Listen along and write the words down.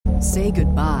Say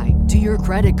goodbye to your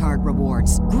credit card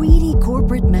rewards. Greedy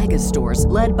corporate mega stores,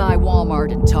 led by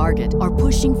Walmart and Target, are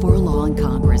pushing for a law in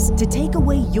Congress to take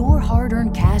away your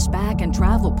hard-earned cash back and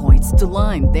travel points to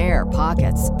line their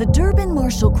pockets. The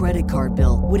Durbin-Marshall credit card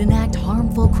bill would enact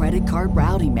harmful credit card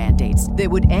routing mandates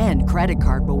that would end credit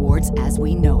card rewards as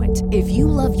we know it. If you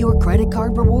love your credit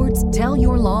card rewards, tell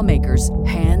your lawmakers,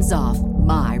 hands off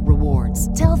my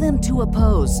rewards. Tell them to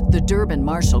oppose the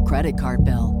Durbin-Marshall credit card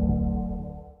bill.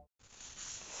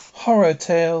 Horror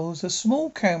tales. A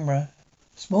small camera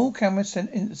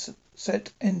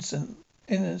set innocently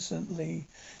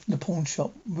in the pawn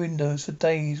shop windows for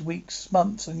days, weeks,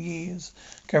 months and years,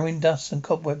 gathering dust and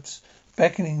cobwebs,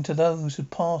 beckoning to those who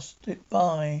passed it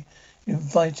by,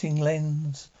 inviting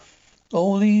lens.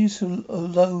 All those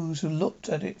who looked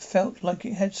at it felt like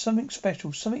it had something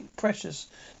special, something precious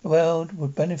the world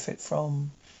would benefit from.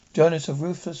 Jonas, a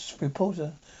ruthless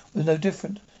reporter, was no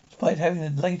different. Despite having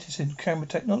the latest in camera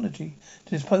technology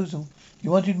to his disposal, he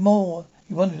wanted more.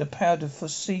 He wanted the power to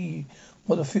foresee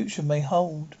what the future may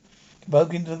hold. He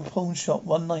broke into the pawn shop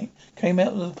one night, came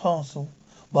out with a parcel,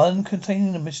 one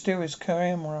containing a mysterious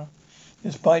camera.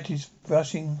 Despite his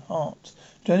rushing heart,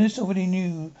 Jonas already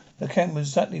knew the camera was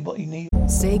exactly what he needed.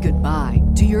 Say goodbye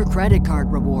to your credit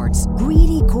card rewards.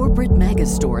 Greedy corporate mega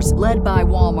stores, led by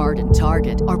Walmart and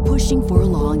Target, are pushing for a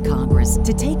law in Congress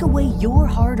to take away your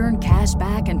hard-earned cash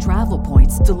back and travel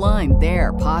points to line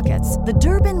their pockets. The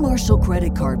Durbin-Marshall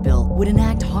credit card bill would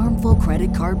enact harmful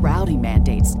credit card routing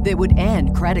mandates that would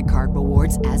end credit card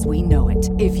rewards as we know it.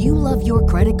 If you love your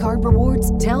credit card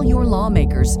rewards, tell your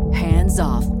lawmakers, hands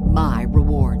off my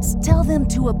rewards. Tell them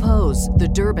to oppose the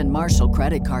Durbin-Marshall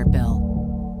credit card bill.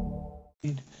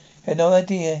 He had no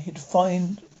idea he'd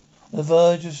find on the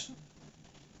verge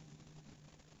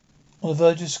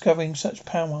of discovering such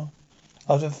power.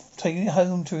 After taking it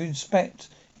home to inspect,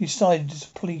 he sighed in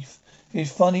disbelief. He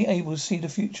was finally able to see the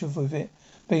future with it,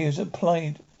 but he was appalled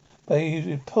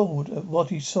at what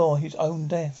he saw, his own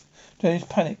death. Jonas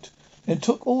panicked, then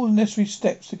took all the necessary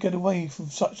steps to get away from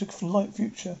such a light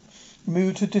future. He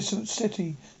moved to a distant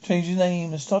city, changed his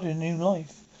name and started a new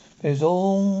life. But it was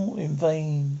all in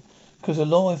vain, because the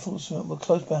law enforcement were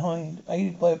close behind,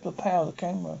 aided by the power of the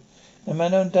camera. In a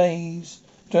matter of days,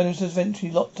 Jonas was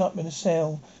eventually locked up in a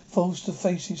cell, forced to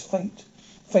face his fate.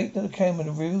 Fate that the camera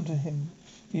had revealed to him.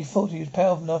 He thought he was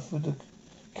powerful enough with the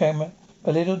camera,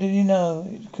 but little did he know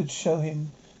it could show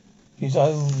him his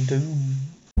own doom.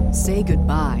 Say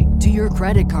goodbye to your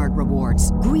credit card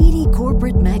rewards. Greedy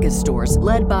corporate mega stores,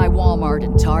 led by Walmart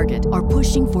and Target, are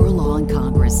pushing for a law in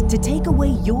Congress to take away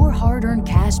your hard-earned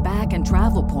cash back and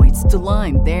travel points to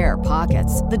line their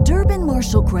pockets. The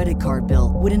Durbin-Marshall credit card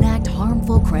bill would enact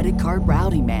harmful credit card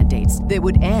routing mandates that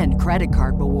would end credit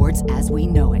card rewards as we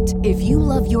know it. If you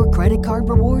love your credit card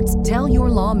rewards, tell your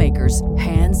lawmakers,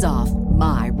 hands off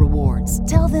my rewards.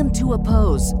 Tell them to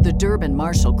oppose the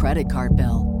Durbin-Marshall credit card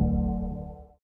bill.